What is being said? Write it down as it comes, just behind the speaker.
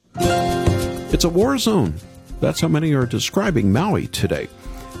It's a war zone. That's how many are describing Maui today.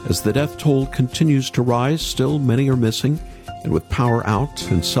 As the death toll continues to rise, still many are missing, and with power out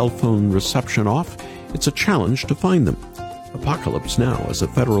and cell phone reception off, it's a challenge to find them. Apocalypse now as a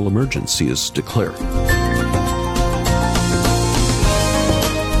federal emergency is declared.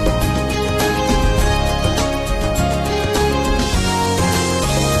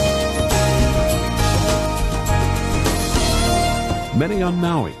 Many on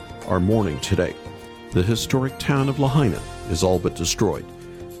Maui are mourning today. The historic town of Lahaina is all but destroyed.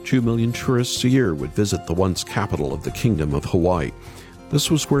 2 million tourists a year would visit the once capital of the Kingdom of Hawaii. This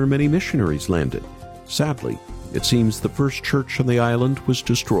was where many missionaries landed. Sadly, it seems the first church on the island was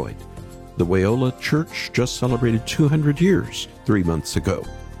destroyed. The Waiola Church just celebrated 200 years 3 months ago.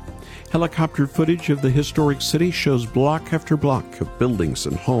 Helicopter footage of the historic city shows block after block of buildings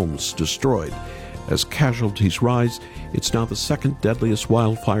and homes destroyed. As casualties rise, it's now the second deadliest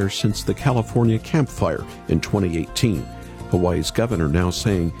wildfire since the California Camp Fire in 2018. Hawaii's governor now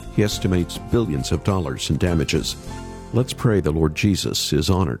saying he estimates billions of dollars in damages. Let's pray the Lord Jesus is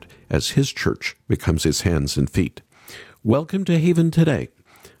honored as his church becomes his hands and feet. Welcome to Haven Today.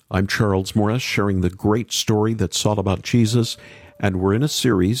 I'm Charles Morris, sharing the great story that's all about Jesus, and we're in a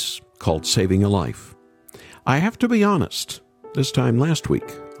series called Saving a Life. I have to be honest, this time last week,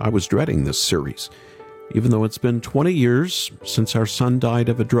 I was dreading this series. Even though it's been 20 years since our son died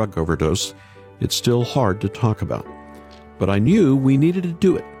of a drug overdose, it's still hard to talk about. But I knew we needed to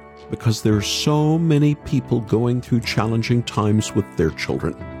do it because there are so many people going through challenging times with their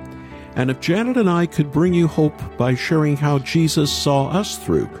children. And if Janet and I could bring you hope by sharing how Jesus saw us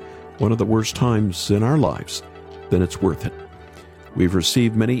through one of the worst times in our lives, then it's worth it. We've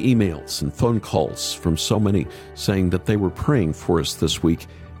received many emails and phone calls from so many saying that they were praying for us this week.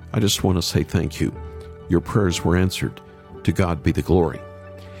 I just want to say thank you. Your prayers were answered. To God be the glory.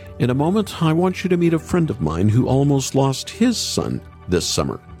 In a moment, I want you to meet a friend of mine who almost lost his son this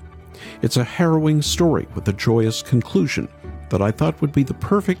summer. It's a harrowing story with a joyous conclusion that I thought would be the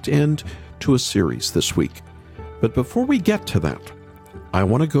perfect end to a series this week. But before we get to that, I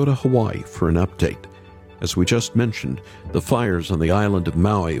want to go to Hawaii for an update. As we just mentioned, the fires on the island of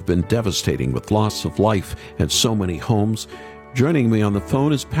Maui have been devastating with loss of life and so many homes. Joining me on the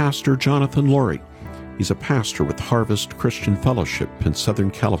phone is Pastor Jonathan Laurie. He's a pastor with Harvest Christian Fellowship in Southern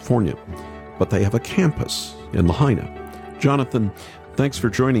California, but they have a campus in Lahaina. Jonathan, thanks for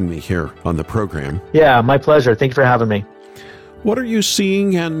joining me here on the program. Yeah, my pleasure. Thank you for having me. What are you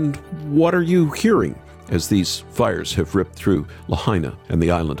seeing and what are you hearing as these fires have ripped through Lahaina and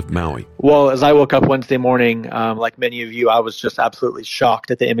the island of Maui? Well, as I woke up Wednesday morning, like many of you, I was just absolutely shocked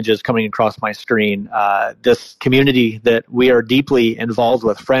at the images coming across my screen. This community that we are deeply involved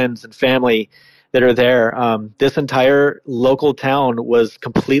with, friends and family that are there, this entire local town was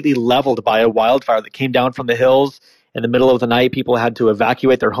completely leveled by a wildfire that came down from the hills. In the middle of the night, people had to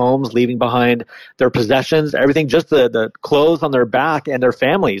evacuate their homes, leaving behind their possessions, everything, just the clothes on their back and their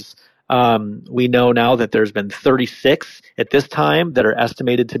families. We know now that there's been 36 at this time that are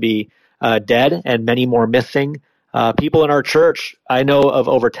estimated to be dead and many more missing. People in our church, I know of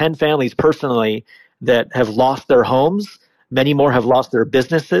over 10 families personally that have lost their homes. Many more have lost their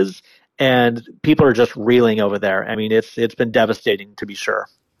businesses, and people are just reeling over there. I mean, it's been devastating, to be sure.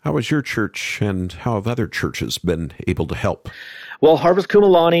 How has your church and how have other churches been able to help? Well, Harvest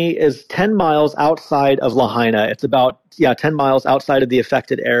Kumulani is 10 miles outside of Lahaina. It's about 10 miles outside of the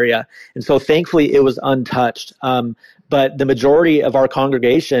affected area. And so thankfully it was untouched. But the majority of our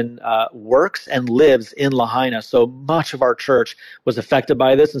congregation works and lives in Lahaina. So much of our church was affected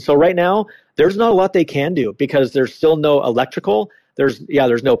by this. And so right now, there's not a lot they can do because there's still no electrical. There's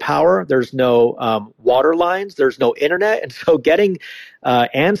no power. There's no water lines. There's no internet. And so getting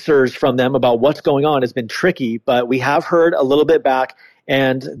answers from them about what's going on has been tricky. But we have heard a little bit back,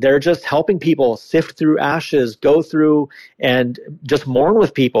 and they're just helping people sift through ashes, go through and just mourn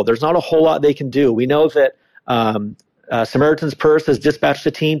with people. There's not a whole lot they can do. We know that Samaritan's Purse has dispatched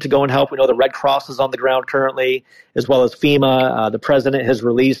a team to go and help. We know the Red Cross is on the ground currently, as well as FEMA. The president has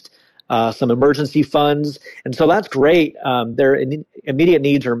released some emergency funds. And so that's great. Their immediate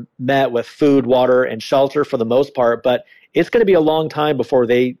needs are met with food, water, and shelter for the most part, but it's going to be a long time before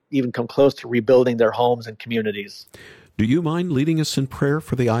they even come close to rebuilding their homes and communities. Do you mind leading us in prayer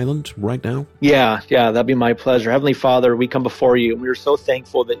for the island right now? Yeah, that'd be my pleasure. Heavenly Father, we come before you, and we are so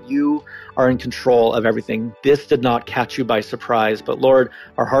thankful that you are in control of everything. This did not catch you by surprise, but Lord,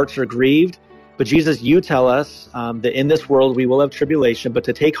 our hearts are grieved. But Jesus, you tell us that in this world we will have tribulation, but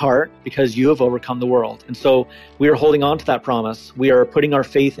to take heart because you have overcome the world. And so we are holding on to that promise. We are putting our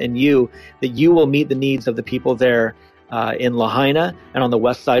faith in you, that you will meet the needs of the people there. in Lahaina and on the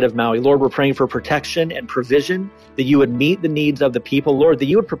west side of Maui. Lord, we're praying for protection and provision, that you would meet the needs of the people. Lord, that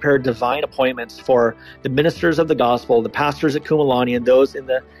you would prepare divine appointments for the ministers of the gospel, the pastors at Kumalani, and those in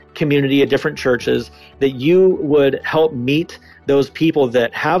the community at different churches, that you would help meet those people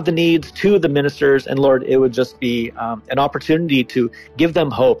that have the needs to the ministers. And Lord, it would just be an opportunity to give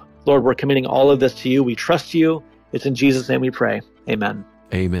them hope. Lord, we're committing all of this to you. We trust you. It's in Jesus' name we pray. Amen.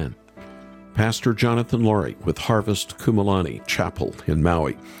 Amen. Pastor Jonathan Laurie with Harvest Kumalani Chapel in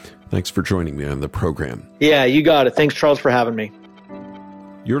Maui. Thanks for joining me on the program. Yeah, you got it. Thanks, Charles, for having me.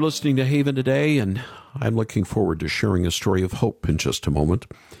 You're listening to Haven Today, and I'm looking forward to sharing a story of hope in just a moment.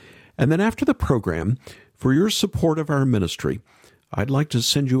 And then after the program, for your support of our ministry, I'd like to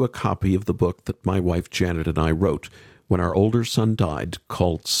send you a copy of the book that my wife Janet and I wrote when our older son died,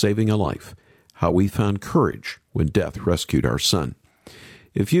 called Saving a Life: How We Found Courage When Death Rescued Our Son.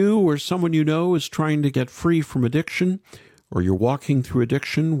 If you or someone you know is trying to get free from addiction, or you're walking through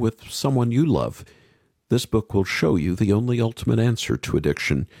addiction with someone you love, this book will show you the only ultimate answer to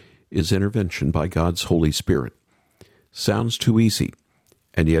addiction is intervention by God's Holy Spirit. Sounds too easy,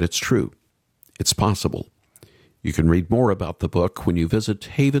 and yet it's true. It's possible. You can read more about the book when you visit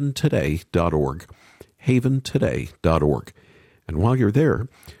haventoday.org, haventoday.org. And while you're there,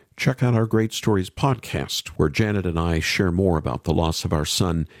 check out our Great Stories podcast, where Janet and I share more about the loss of our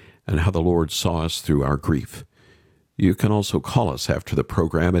son and how the Lord saw us through our grief. You can also call us after the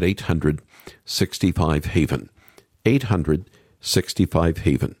program at 800-65-HAVEN,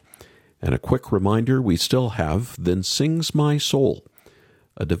 800-65-HAVEN. And a quick reminder, we still have Then Sings My Soul,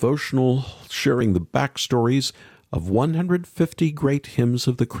 a devotional sharing the backstories of 150 great hymns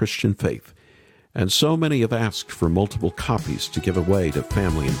of the Christian faith. And so many have asked for multiple copies to give away to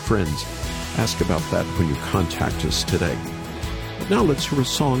family and friends. Ask about that when you contact us today. But now let's hear a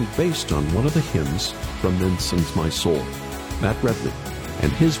song based on one of the hymns from Then Sings My Soul, Matt Redman,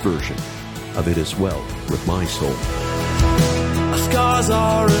 and his version of It Is Well With My Soul. Our scars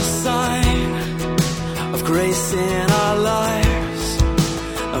are a sign of grace in our lives.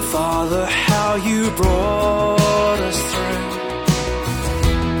 And Father, how you brought us through.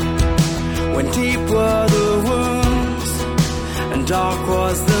 When deep were the wounds and dark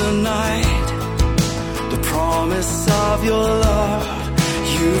was the night, the promise of your love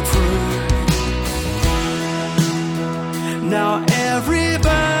you proved. Now every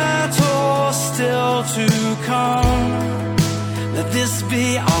battle still to come, let this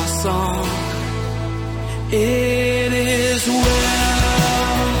be our song. It is well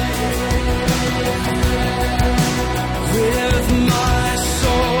with my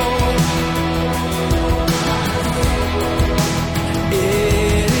soul.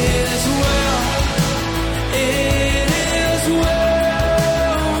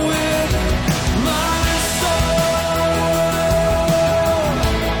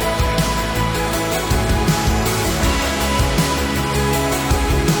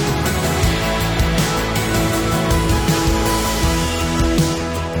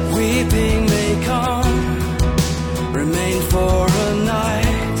 Weeping may come, remain for a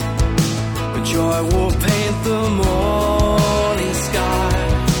night, but joy will paint the morning sky.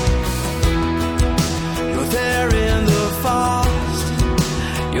 You're there in the fast,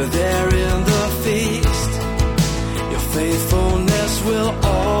 you're there in the feast, your faithfulness will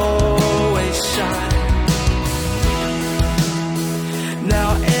always shine.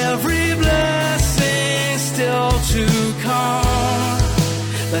 Now every blessing still to come,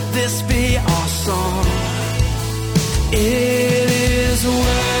 let this be our song. It is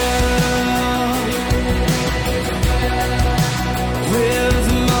well with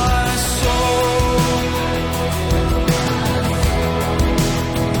my soul.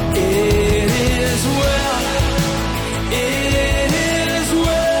 It is well. It is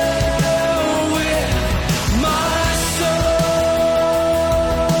well with my soul.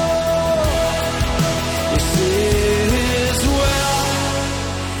 Yes, it is well.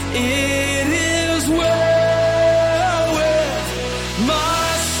 It is well with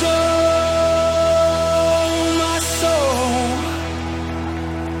my soul, my soul.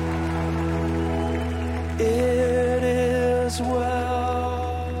 It is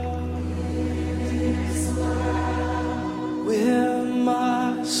well with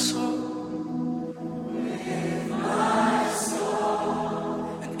my soul.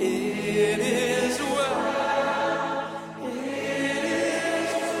 It is well. It is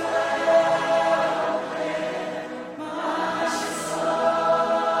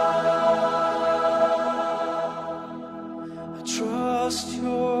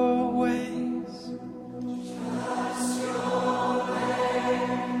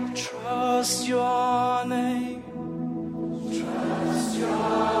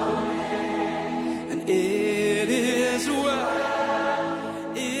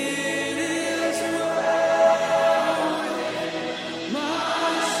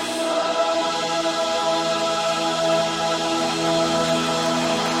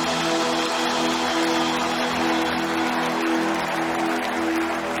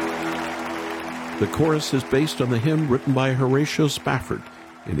The chorus is based on the hymn written by Horatio Spafford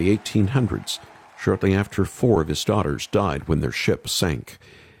in the 1800s, shortly after 4 of his daughters died when their ship sank.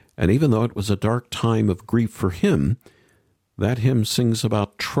 And even though it was a dark time of grief for him, that hymn sings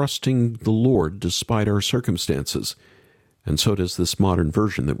about trusting the Lord despite our circumstances. And so does this modern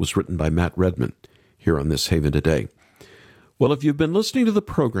version that was written by Matt Redman here on This Haven Today. Well, if you've been listening to the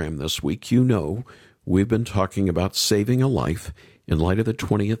program this week, you know we've been talking about saving a life in light of the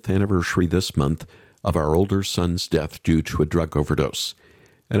 20th anniversary this month of our older son's death due to a drug overdose.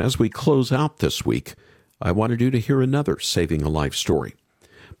 And as we close out this week, I wanted you to hear another saving a life story.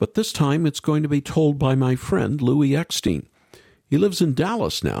 But this time it's going to be told by my friend Louis Eckstein. He lives in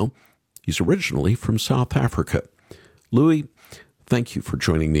Dallas now. He's originally from South Africa. Louis, thank you for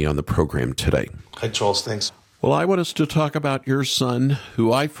joining me on the program today. Hi, Charles. Thanks. Well, I want us to talk about your son,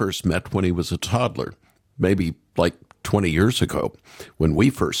 who I first met when he was a toddler, maybe like 20 years ago, when we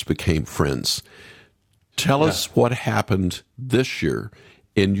first became friends. Tell us what happened this year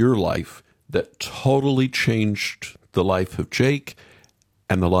in your life that totally changed the life of Jake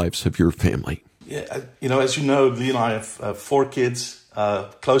and the lives of your family. Yeah, as you know, Lee and I have 4 kids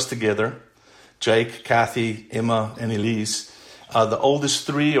close together. Jake, Kathy, Emma, and Elise. The oldest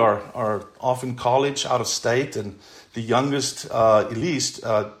 3 are off in college, out of state, and the youngest, Elise,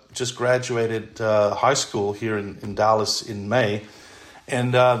 just graduated high school here in Dallas in May.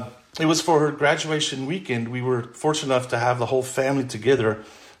 And it was for her graduation weekend. We were fortunate enough to have the whole family together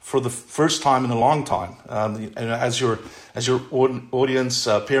for the first time in a long time. And as your audience,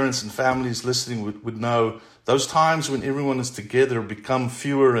 parents and families listening would know, those times when everyone is together become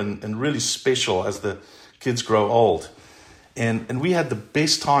fewer and really special as the kids grow old. And we had the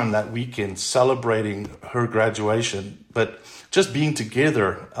best time that weekend celebrating her graduation, but just being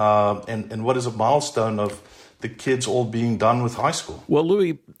together and what is a milestone of the kids all being done with high school. Well,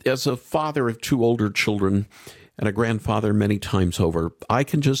 Louis, as a father of 2 older children and a grandfather many times over, I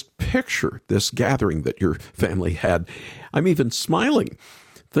can just picture this gathering that your family had. I'm even smiling,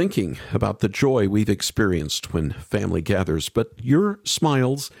 thinking about the joy we've experienced when family gathers. But your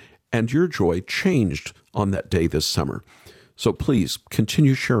smiles and your joy changed on that day this summer. So please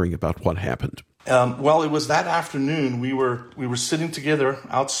continue sharing about what happened. Well, it was that afternoon. We were sitting together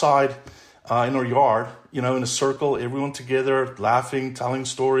outside in our yard, in a circle, everyone together, laughing, telling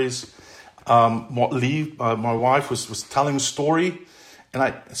stories. Lee, my wife, was telling a story,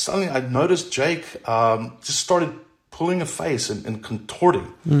 and suddenly I noticed Jake just started pulling a face and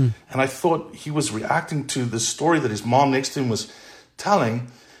contorting. And I thought he was reacting to the story that his mom next to him was telling.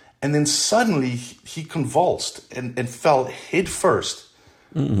 And then suddenly he convulsed and fell head first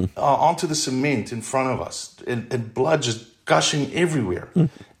onto the cement in front of us, and blood just gushing everywhere.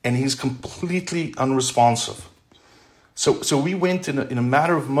 And he's completely unresponsive. So we went in a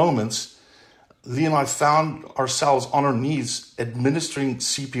matter of moments. Lee and I found ourselves on our knees administering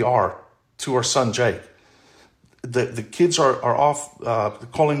CPR to our son Jake. The kids are off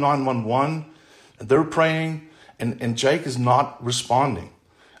calling 911. They're praying, and Jake is not responding.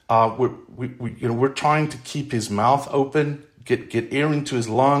 We're trying to keep his mouth open, get air into his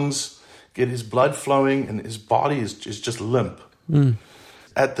lungs, get his blood flowing, and his body is just limp.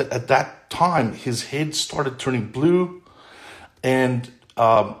 At that time, his head started turning blue, and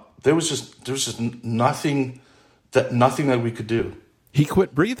there was just nothing that we could do. He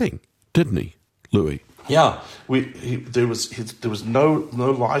quit breathing, didn't he, Louis? Yeah, there was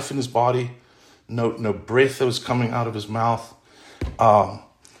no life in his body, no breath that was coming out of his mouth.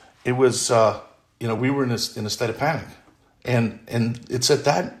 It was, we were in a state of panic, and it's at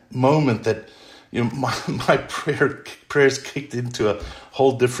that moment that my prayers kicked into a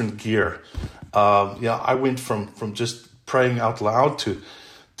whole different gear. I went from just praying out loud to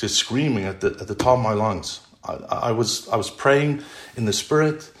screaming at the top of my lungs. I was praying in the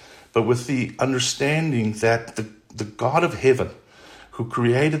Spirit, but with the understanding that the God of heaven, who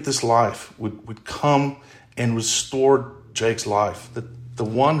created this life, would come and restore Jake's life. The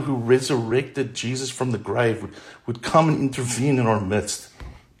one who resurrected Jesus from the grave would come and intervene in our midst.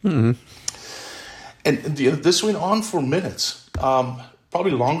 Mm-hmm. And this went on for minutes,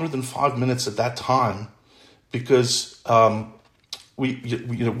 probably longer than 5 minutes at that time, because we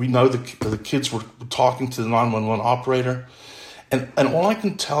know the kids were talking to the 911 operator, and all I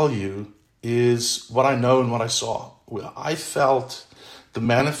can tell you is what I know and what I saw. I felt the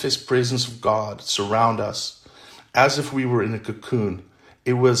manifest presence of God surround us as if we were in a cocoon.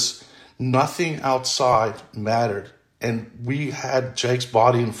 It was nothing outside mattered, and we had Jake's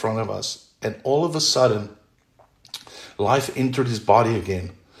body in front of us, and all of a sudden, life entered his body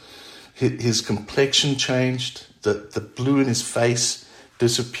again. His complexion changed, the blue in his face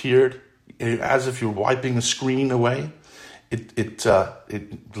disappeared, as if you're wiping a screen away.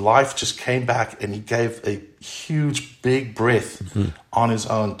 Life just came back, and he gave a huge, big breath on his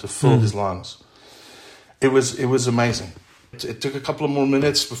own to fill his lungs. It was amazing. It took a couple of more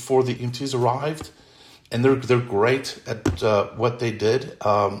minutes before the EMTs arrived, and they're great at what they did.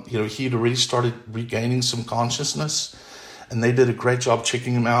 He'd already started regaining some consciousness, and they did a great job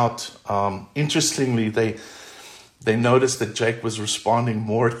checking him out. Interestingly, they noticed that Jake was responding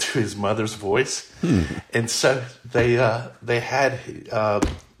more to his mother's voice, and so they had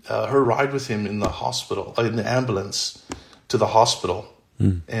her ride with him in the hospital, in the ambulance to the hospital,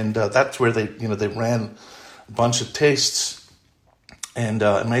 and that's where they ran a bunch of tests, and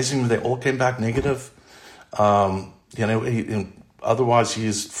amazingly they all came back negative. Otherwise he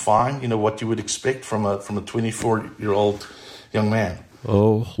is fine. What you would expect from a 24-year-old young man.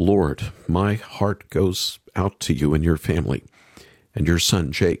 Oh, Lord, my heart goes out to you and your family and your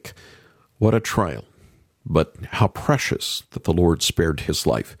son, Jake. What a trial, but how precious that the Lord spared his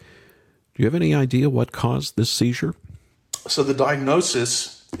life. Do you have any idea what caused this seizure? So the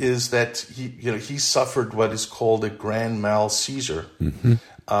diagnosis is that he suffered what is called a grand mal seizure.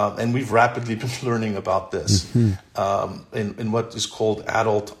 And we've rapidly been learning about this in what is called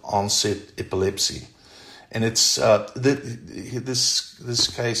adult onset epilepsy. And it's this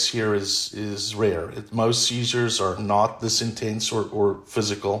case here is rare. Most seizures are not this intense or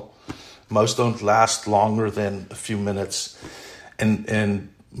physical. Most don't last longer than a few minutes, and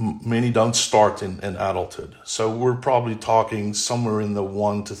many don't start in adulthood. So we're probably talking somewhere in the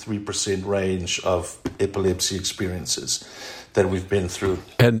 1% to 3% range of epilepsy experiences that we've been through.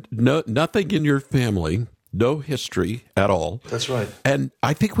 And nothing in your family, no history at all. That's right. And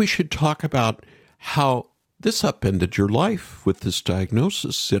I think we should talk about how this upended your life with this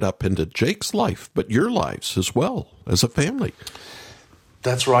diagnosis. It upended Jake's life, but your lives as well as a family.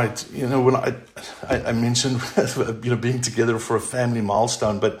 That's right. When I mentioned being together for a family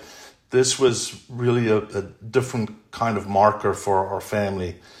milestone, but this was really a different kind of marker for our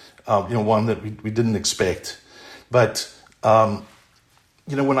family. One that we didn't expect. But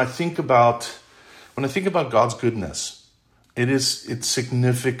when I think about God's goodness, it's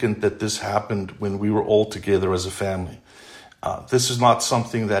significant that this happened when we were all together as a family. This is not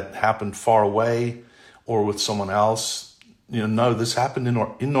something that happened far away or with someone else. No, this happened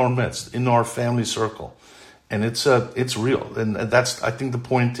in our midst, in our family circle, and it's real. And that's, I think the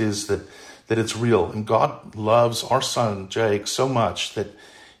point is that it's real. And God loves our son Jake so much that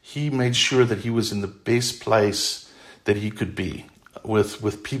He made sure that he was in the best place that he could be,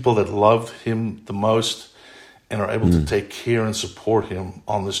 with people that love him the most and are able to take care and support him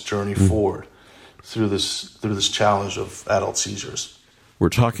on this journey forward through this challenge of adult seizures. We're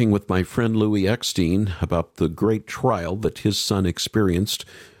talking with my friend Louis Eckstein about the great trial that his son experienced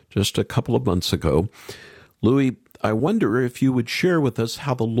just a couple of months ago. Louis, I wonder if you would share with us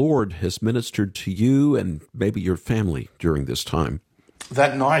how the Lord has ministered to you and maybe your family during this time.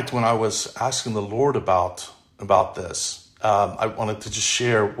 That night when I was asking the Lord about this, I wanted to just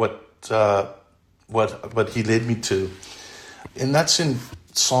share what He led me to. And that's in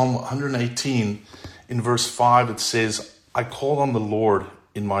Psalm 118, in verse 5, it says, I called on the Lord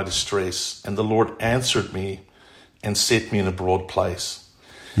in my distress, and the Lord answered me and set me in a broad place.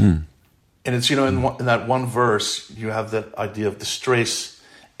 And it's, in that one verse, you have that idea of distress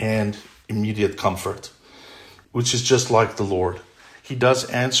and immediate comfort, which is just like the Lord. He does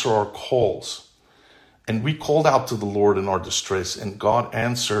answer our calls. And we called out to the Lord in our distress, and God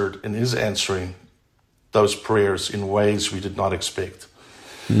answered and is answering those prayers in ways we did not expect.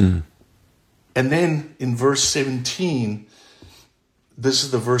 And then in verse 17, this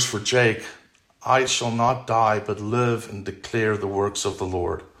is the verse for Jake. I shall not die, but live and declare the works of the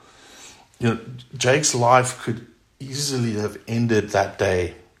Lord. Jake's life could easily have ended that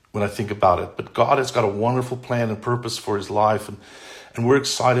day when I think about it. But God has got a wonderful plan and purpose for his life. And we're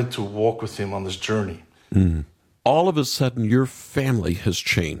excited to walk with him on this journey. All of a sudden, your family has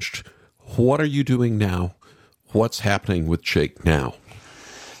changed. What are you doing now? What's happening with Jake now?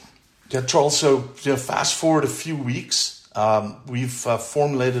 Yeah, Charles, so fast forward a few weeks, we've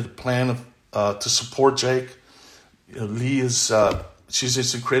formulated a plan to support Jake. Lee is she's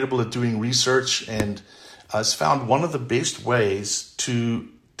just incredible at doing research and has found one of the best ways to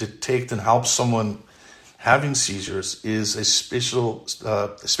detect and help someone having seizures is a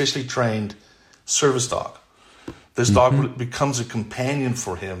specially trained service dog. This dog becomes a companion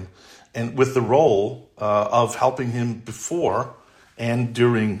for him, and with the role of helping him before and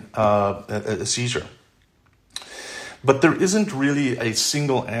during a seizure. But there isn't really a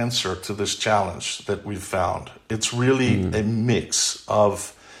single answer to this challenge that we've found. It's really a mix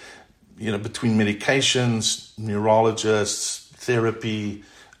of, between medications, neurologists, therapy,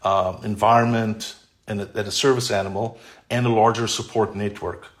 environment, and a service animal, and a larger support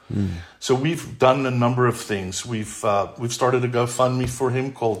network. So we've done a number of things. We've started a GoFundMe for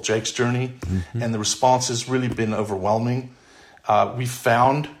him called Jake's Journey, and the response has really been overwhelming. We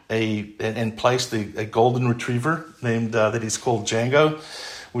found and placed a golden retriever named that he's called Django,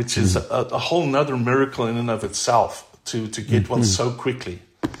 which is a whole nother miracle in and of itself to get one so quickly.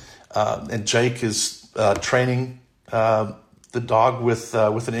 And Jake is training the dog with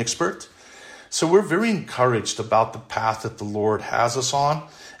an expert. So we're very encouraged about the path that the Lord has us on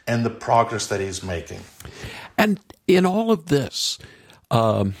and the progress that he's making. And in all of this,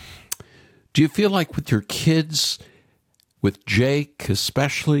 do you feel like with your kids, with Jake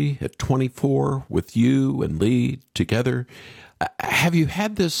especially at 24, with you and Lee together, have you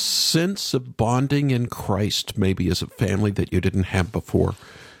had this sense of bonding in Christ maybe as a family that you didn't have before?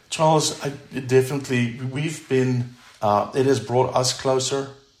 Charles, definitely, we've been, it has brought us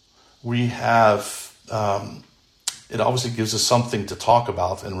closer. We have, it obviously gives us something to talk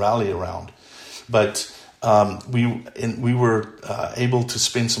about and rally around. But we were able to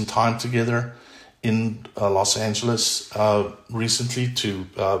spend some time together in Los Angeles recently to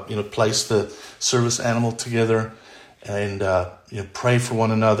place the service animal together and pray for one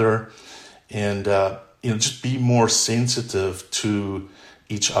another and just be more sensitive to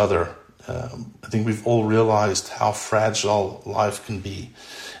each other. I think we've all realized how fragile life can be,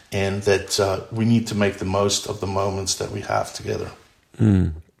 and that we need to make the most of the moments that we have together.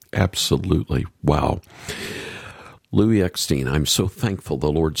 Absolutely. Wow. Louis Eckstein, I'm so thankful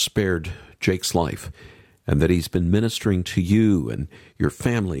the Lord spared Jake's life and that he's been ministering to you and your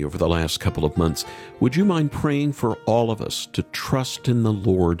family over the last couple of months. Would you mind praying for all of us to trust in the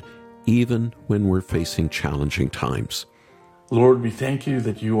Lord even when we're facing challenging times? Lord, we thank you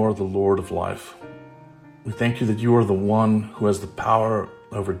that you are the Lord of life. We thank you that you are the one who has the power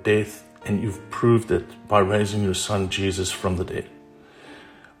over death, and you've proved it by raising your son Jesus from the dead.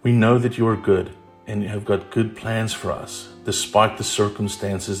 We know that you are good and you have got good plans for us, despite the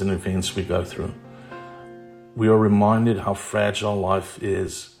circumstances and events we go through. We are reminded how fragile life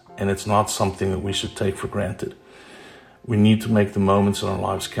is, and it's not something that we should take for granted. We need to make the moments in our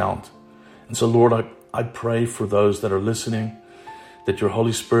lives count. And so, Lord, I pray for those that are listening, that your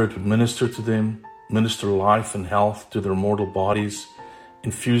Holy Spirit would minister to them, minister life and health to their mortal bodies,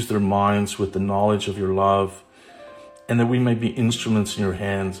 infuse their minds with the knowledge of your love, and that we may be instruments in your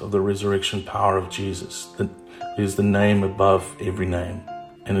hands of the resurrection power of Jesus, that is the name above every name,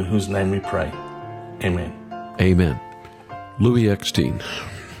 and in whose name we pray. Amen. Amen. Louis Eckstein,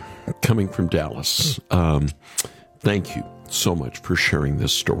 coming from Dallas, thank you so much for sharing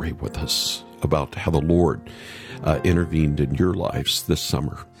this story with us about how the Lord intervened in your lives this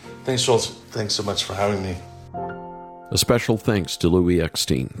summer. Thanks, Charles. Thanks so much for having me. A special thanks to Louis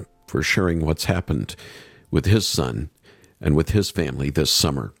Eckstein for sharing what's happened with his son and with his family this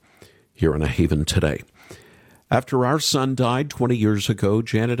summer here on A Haven Today. After our son died 20 years ago,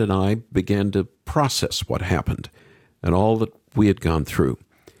 Janet and I began to process what happened and all that we had gone through.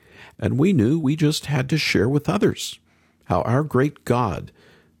 And we knew we just had to share with others how our great God,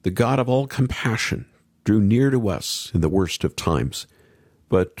 the God of all compassion, drew near to us in the worst of times.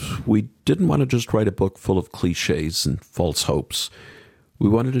 But we didn't want to just write a book full of cliches and false hopes. We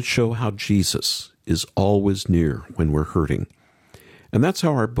wanted to show how Jesus is always near when we're hurting. And that's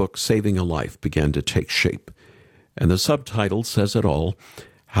how our book, Saving a Life, began to take shape. And the subtitle says it all,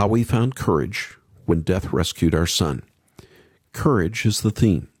 How We Found Courage When Death Rescued Our Son. Courage is the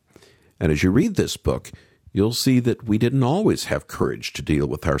theme. And as you read this book, you'll see that we didn't always have courage to deal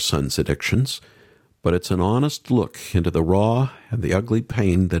with our son's addictions, but it's an honest look into the raw and the ugly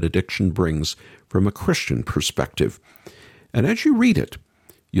pain that addiction brings from a Christian perspective. And as you read it,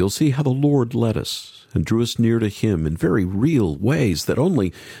 you'll see how the Lord led us and drew us near to Him in very real ways that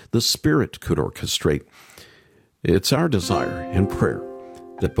only the Spirit could orchestrate. It's our desire and prayer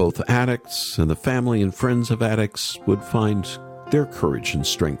that both addicts and the family and friends of addicts would find their courage and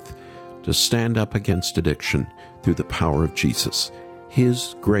strength to stand up against addiction through the power of Jesus.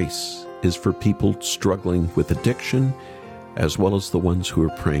 His grace is for people struggling with addiction as well as the ones who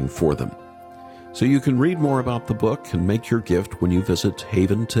are praying for them. So you can read more about the book and make your gift when you visit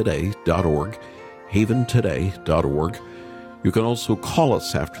haventoday.org, haventoday.org. You can also call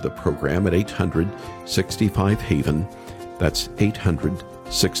us after the program at 800-65-HAVEN. That's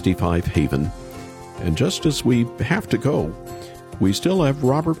 800-65-HAVEN. And just as we have to go, we still have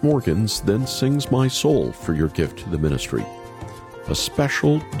Robert Morgan's Then Sings My Soul for your gift to the ministry. A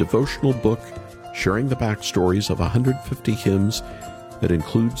special devotional book sharing the backstories of 150 hymns that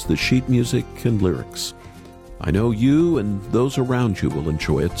includes the sheet music and lyrics. I know you and those around you will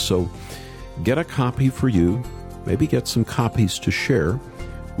enjoy it, so get a copy for you. Maybe get some copies to share.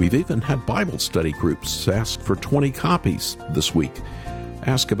 We've even had Bible study groups ask for 20 copies this week.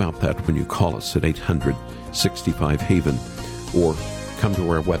 Ask about that when you call us at 800-65-HAVEN or come to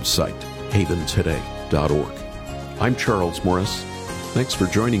our website, haventoday.org. I'm Charles Morris. Thanks for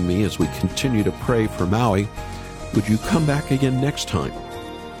joining me as we continue to pray for Maui. Would you come back again next time,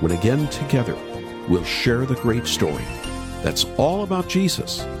 when again together we'll share the great story that's all about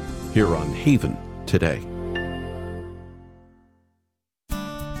Jesus here on Haven Today.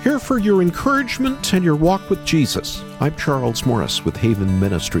 Here for your encouragement and your walk with Jesus, I'm Charles Morris with Haven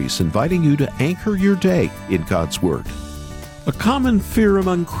Ministries, inviting you to anchor your day in God's Word. A common fear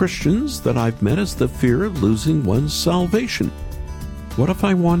among Christians that I've met is the fear of losing one's salvation. What if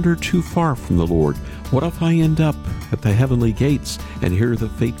I wander too far from the Lord? What if I end up at the heavenly gates and hear the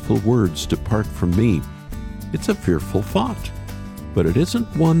fateful words, "Depart from me"? It's a fearful thought, but it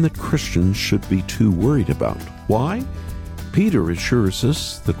isn't one that Christians should be too worried about. Why? Peter assures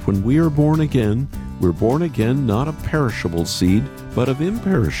us that when we are born again, we're born again not of perishable seed, but of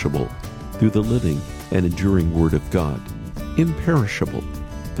imperishable, through the living and enduring Word of God. Imperishable.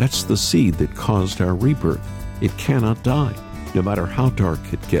 That's the seed that caused our rebirth. It cannot die, no matter how dark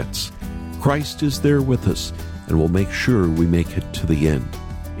it gets. Christ is there with us and will make sure we make it to the end,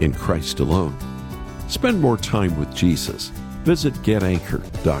 in Christ alone. Spend more time with Jesus. Visit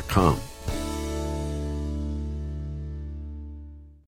getanchor.com.